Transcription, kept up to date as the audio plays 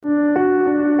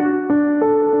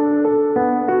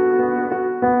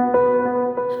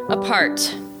Apart.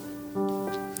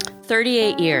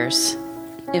 38 years.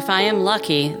 If I am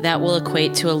lucky, that will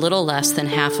equate to a little less than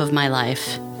half of my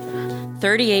life.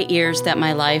 38 years that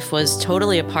my life was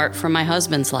totally apart from my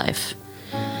husband's life.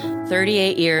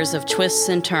 38 years of twists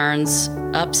and turns,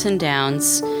 ups and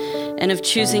downs, and of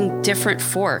choosing different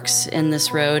forks in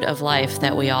this road of life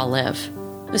that we all live.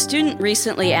 A student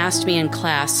recently asked me in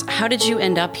class, "How did you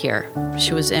end up here?"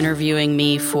 She was interviewing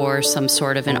me for some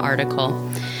sort of an article.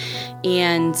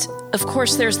 And of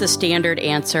course, there's the standard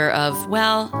answer of,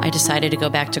 well, I decided to go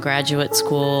back to graduate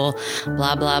school,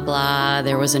 blah, blah, blah.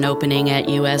 There was an opening at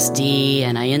USD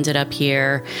and I ended up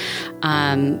here.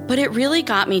 But it really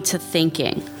got me to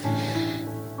thinking.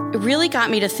 It really got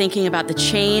me to thinking about the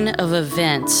chain of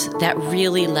events that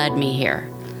really led me here.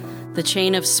 The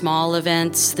chain of small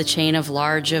events, the chain of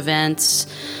large events,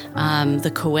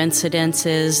 the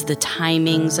coincidences, the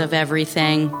timings of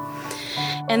everything.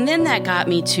 And then that got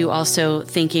me to also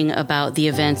thinking about the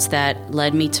events that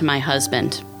led me to my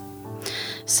husband,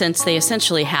 since they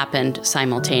essentially happened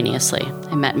simultaneously.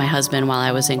 I met my husband while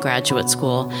I was in graduate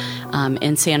school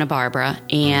in Santa Barbara,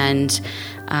 and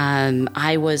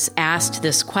I was asked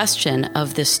this question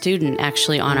of this student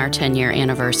actually on our 10-year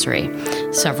anniversary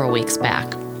several weeks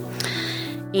back.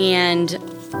 And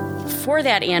for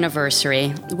that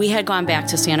anniversary, we had gone back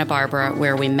to Santa Barbara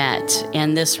where we met,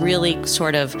 and this really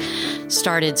sort of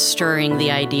started stirring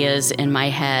the ideas in my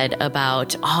head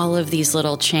about all of these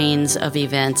little chains of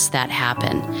events that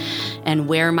happen and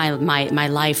where my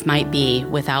life might be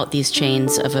without these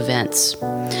chains of events.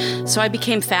 So I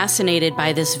became fascinated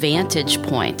by this vantage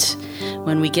point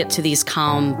when we get to these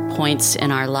calm points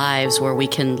in our lives where we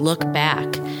can look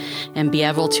back and be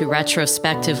able to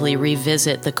retrospectively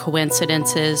revisit the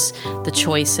coincidences, the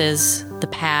choices, the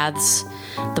paths,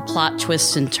 the plot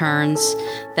twists and turns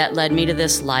that led me to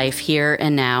this life here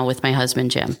and now with my husband,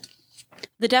 Jim.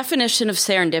 The definition of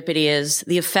serendipity is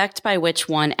the effect by which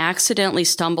one accidentally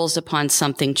stumbles upon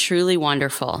something truly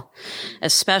wonderful,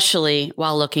 especially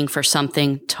while looking for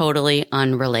something totally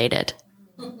unrelated.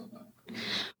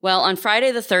 Well, on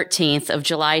Friday the 13th of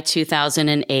July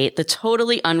 2008, the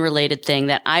totally unrelated thing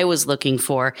that I was looking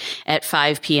for at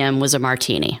 5 p.m. was a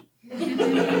martini.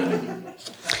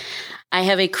 I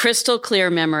have a crystal clear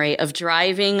memory of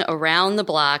driving around the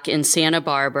block in Santa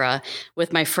Barbara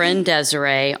with my friend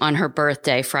Desiree on her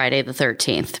birthday, Friday the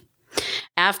 13th.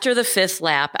 After the fifth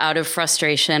lap, out of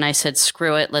frustration, I said,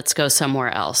 screw it, let's go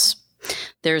somewhere else.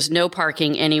 There's no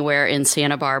parking anywhere in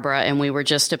Santa Barbara, and we were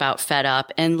just about fed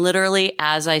up. And literally,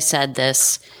 as I said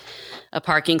this, a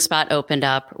parking spot opened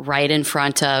up right in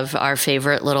front of our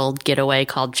favorite little getaway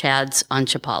called Chad's on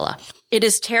Chapala. It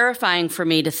is terrifying for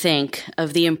me to think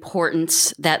of the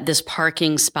importance that this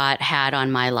parking spot had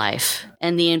on my life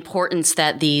and the importance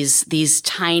that these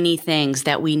tiny things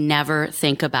that we never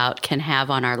think about can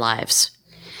have on our lives.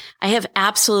 I have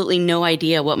absolutely no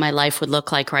idea what my life would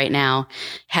look like right now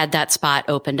had that spot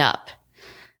opened up.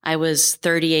 I was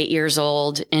 38 years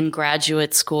old, in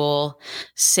graduate school,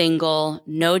 single,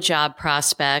 no job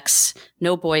prospects,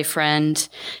 no boyfriend,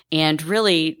 and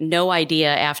really no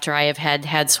idea after I have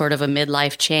had sort of a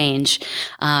midlife change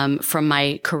from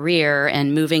my career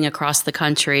and moving across the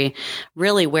country,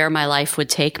 really where my life would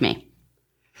take me.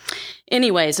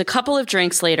 Anyways, a couple of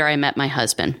drinks later, I met my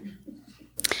husband.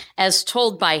 As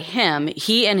told by him,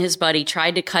 he and his buddy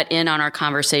tried to cut in on our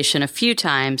conversation a few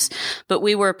times, but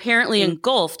we were apparently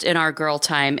engulfed in our girl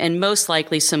time and most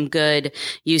likely some good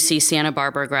UC Santa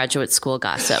Barbara graduate school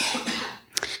gossip.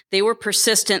 They were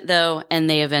persistent, though, and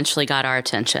they eventually got our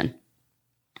attention.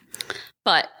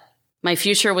 But my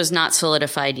future was not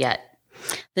solidified yet.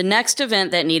 The next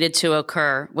event that needed to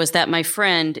occur was that my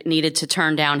friend needed to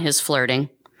turn down his flirting,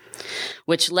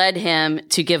 which led him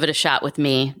to give it a shot with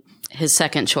me. His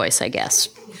second choice, I guess.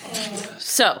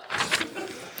 So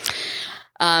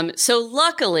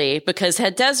luckily, because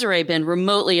had Desiree been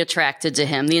remotely attracted to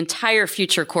him, the entire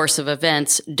future course of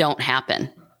events don't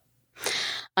happen.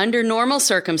 Under normal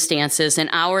circumstances, an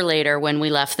hour later when we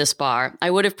left this bar,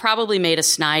 I would have probably made a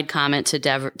snide comment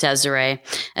to Desiree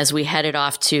as we headed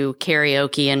off to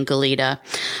karaoke in Goleta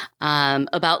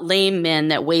about lame men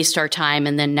that waste our time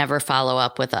and then never follow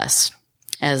up with us,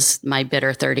 as my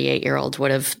bitter 38-year-old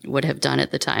would have done at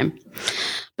the time.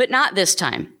 But not this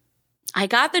time. I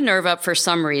got the nerve up for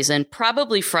some reason,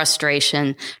 probably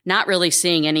frustration, not really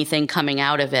seeing anything coming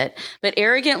out of it, but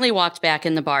arrogantly walked back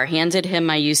in the bar, handed him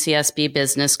my UCSB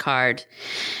business card,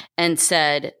 and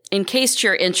said, "In case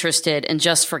you're interested and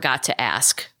just forgot to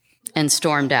ask," and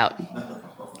stormed out.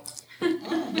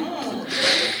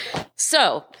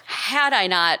 So, had I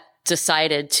not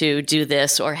decided to do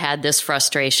this or had this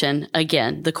frustration,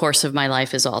 again, the course of my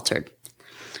life is altered.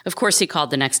 Of course, he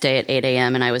called the next day at 8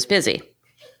 a.m. and I was busy.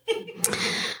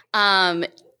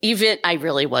 I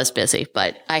really was busy,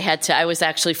 but I was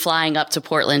actually flying up to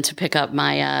Portland to pick up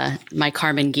my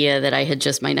Karmann Ghia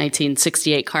my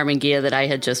 1968 Karmann Ghia that I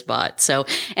had just bought. So,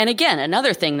 and again,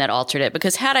 another thing that altered it,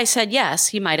 because had I said yes,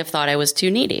 he might have thought I was too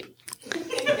needy.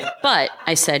 But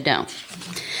I said no.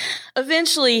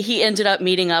 Eventually, he ended up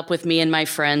meeting up with me and my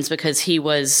friends because he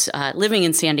was living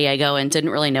in San Diego and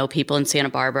didn't really know people in Santa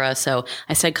Barbara. So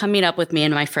I said, come meet up with me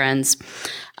and my friends.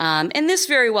 And this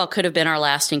very well could have been our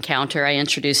last encounter. I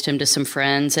introduced him to some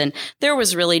friends, and there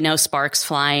was really no sparks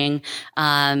flying.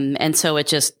 And so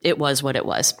it was what it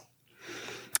was.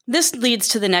 This leads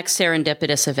to the next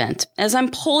serendipitous event. As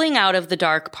I'm pulling out of the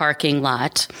dark parking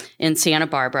lot in Santa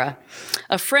Barbara,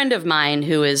 a friend of mine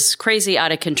who is crazy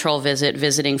out of control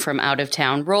visiting from out of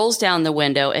town, rolls down the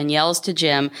window and yells to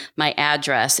Jim my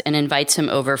address and invites him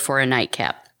over for a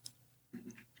nightcap.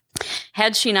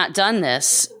 Had she not done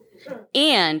this,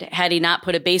 and had he not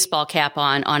put a baseball cap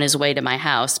on his way to my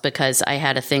house, because I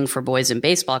had a thing for boys in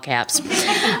baseball caps,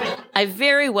 I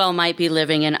very well might be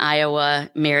living in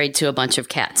Iowa, married to a bunch of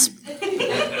cats.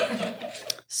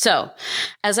 So,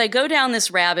 as I go down this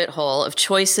rabbit hole of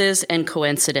choices and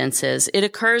coincidences, it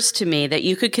occurs to me that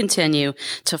you could continue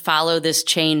to follow this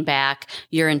chain back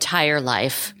your entire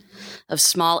life of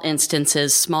small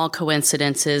instances, small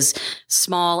coincidences,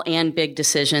 small and big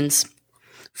decisions.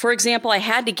 For example, I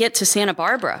had to get to Santa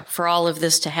Barbara for all of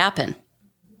this to happen.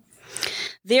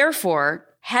 Therefore,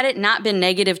 had it not been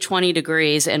negative 20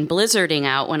 degrees and blizzarding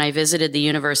out when I visited the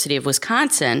University of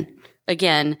Wisconsin,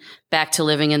 again, back to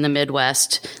living in the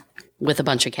Midwest with a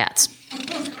bunch of cats.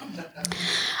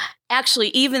 Actually,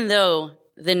 even though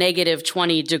the negative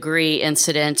 20 degree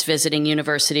incident visiting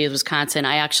University of Wisconsin,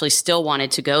 I actually still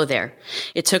wanted to go there.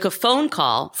 It took a phone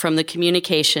call from the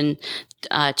communication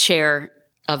chair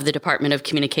of the Department of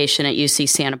Communication at UC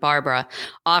Santa Barbara,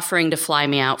 offering to fly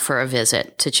me out for a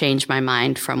visit to change my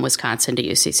mind from Wisconsin to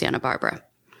UC Santa Barbara.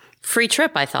 Free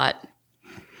trip, I thought.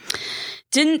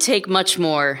 Didn't take much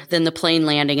more than the plane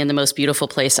landing in the most beautiful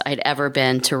place I'd ever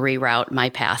been to reroute my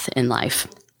path in life.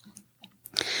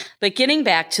 But getting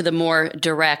back to the more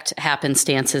direct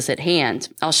happenstances at hand,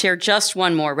 I'll share just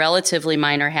one more relatively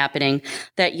minor happening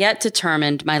that yet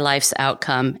determined my life's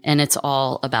outcome, and it's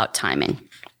all about timing.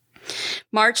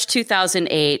 March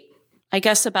 2008, I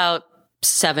guess about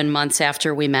 7 months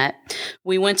after we met,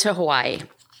 we went to Hawaii.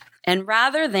 And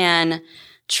rather than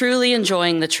truly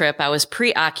enjoying the trip, I was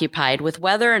preoccupied with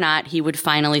whether or not he would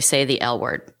finally say the L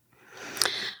word.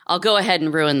 I'll go ahead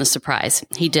and ruin the surprise.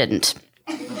 He didn't.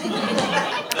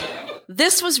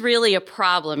 This was really a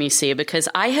problem, you see, because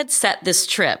I had set this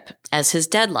trip as his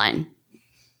deadline.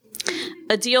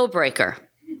 A deal breaker.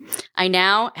 I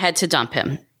now had to dump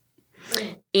him.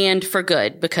 And for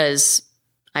good, because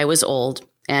I was old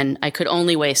and I could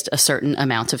only waste a certain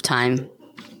amount of time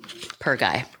per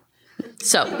guy.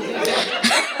 So,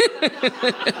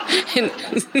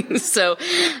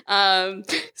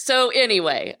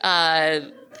 anyway,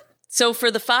 so for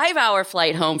the 5-hour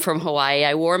flight home from Hawaii,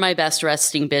 I wore my best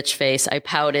resting bitch face. I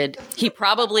pouted. He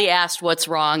probably asked what's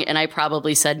wrong, and I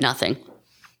probably said nothing.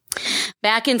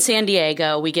 Back in San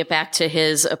Diego, we get back to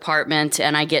his apartment,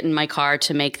 and I get in my car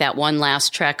to make that one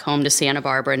last trek home to Santa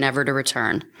Barbara, never to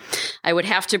return. I would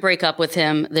have to break up with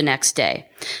him the next day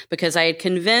because I had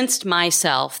convinced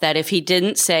myself that if he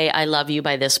didn't say I love you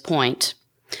by this point,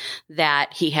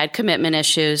 that he had commitment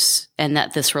issues and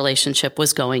that this relationship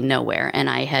was going nowhere. And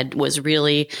I was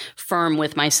really firm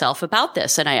with myself about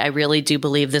this, and I really do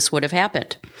believe this would have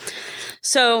happened.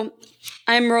 So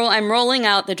I'm rolling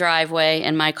out the driveway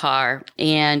in my car,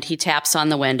 and he taps on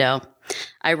the window.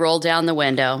 I roll down the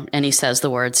window, and he says the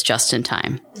words, "Just in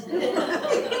time."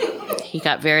 He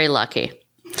got very lucky.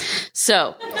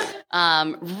 So,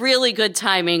 really good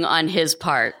timing on his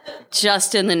part,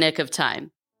 just in the nick of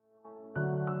time.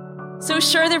 So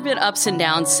sure, there have been ups and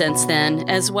downs since then,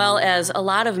 as well as a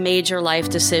lot of major life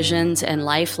decisions and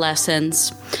life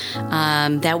lessons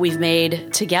that we've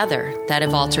made together that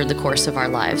have altered the course of our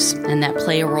lives and that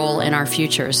play a role in our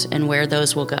futures and where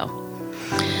those will go.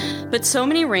 But so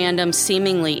many random,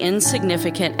 seemingly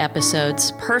insignificant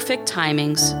episodes, perfect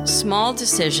timings, small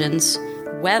decisions,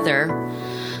 weather,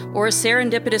 or a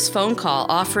serendipitous phone call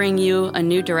offering you a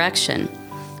new direction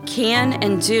can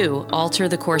and do alter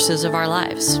the courses of our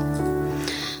lives.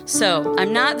 So,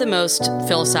 I'm not the most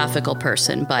philosophical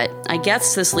person, but I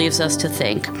guess this leaves us to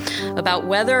think about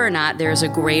whether or not there's a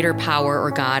greater power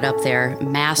or God up there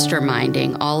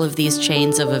masterminding all of these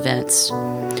chains of events.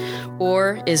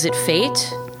 Or is it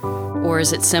fate? Or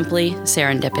is it simply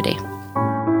serendipity?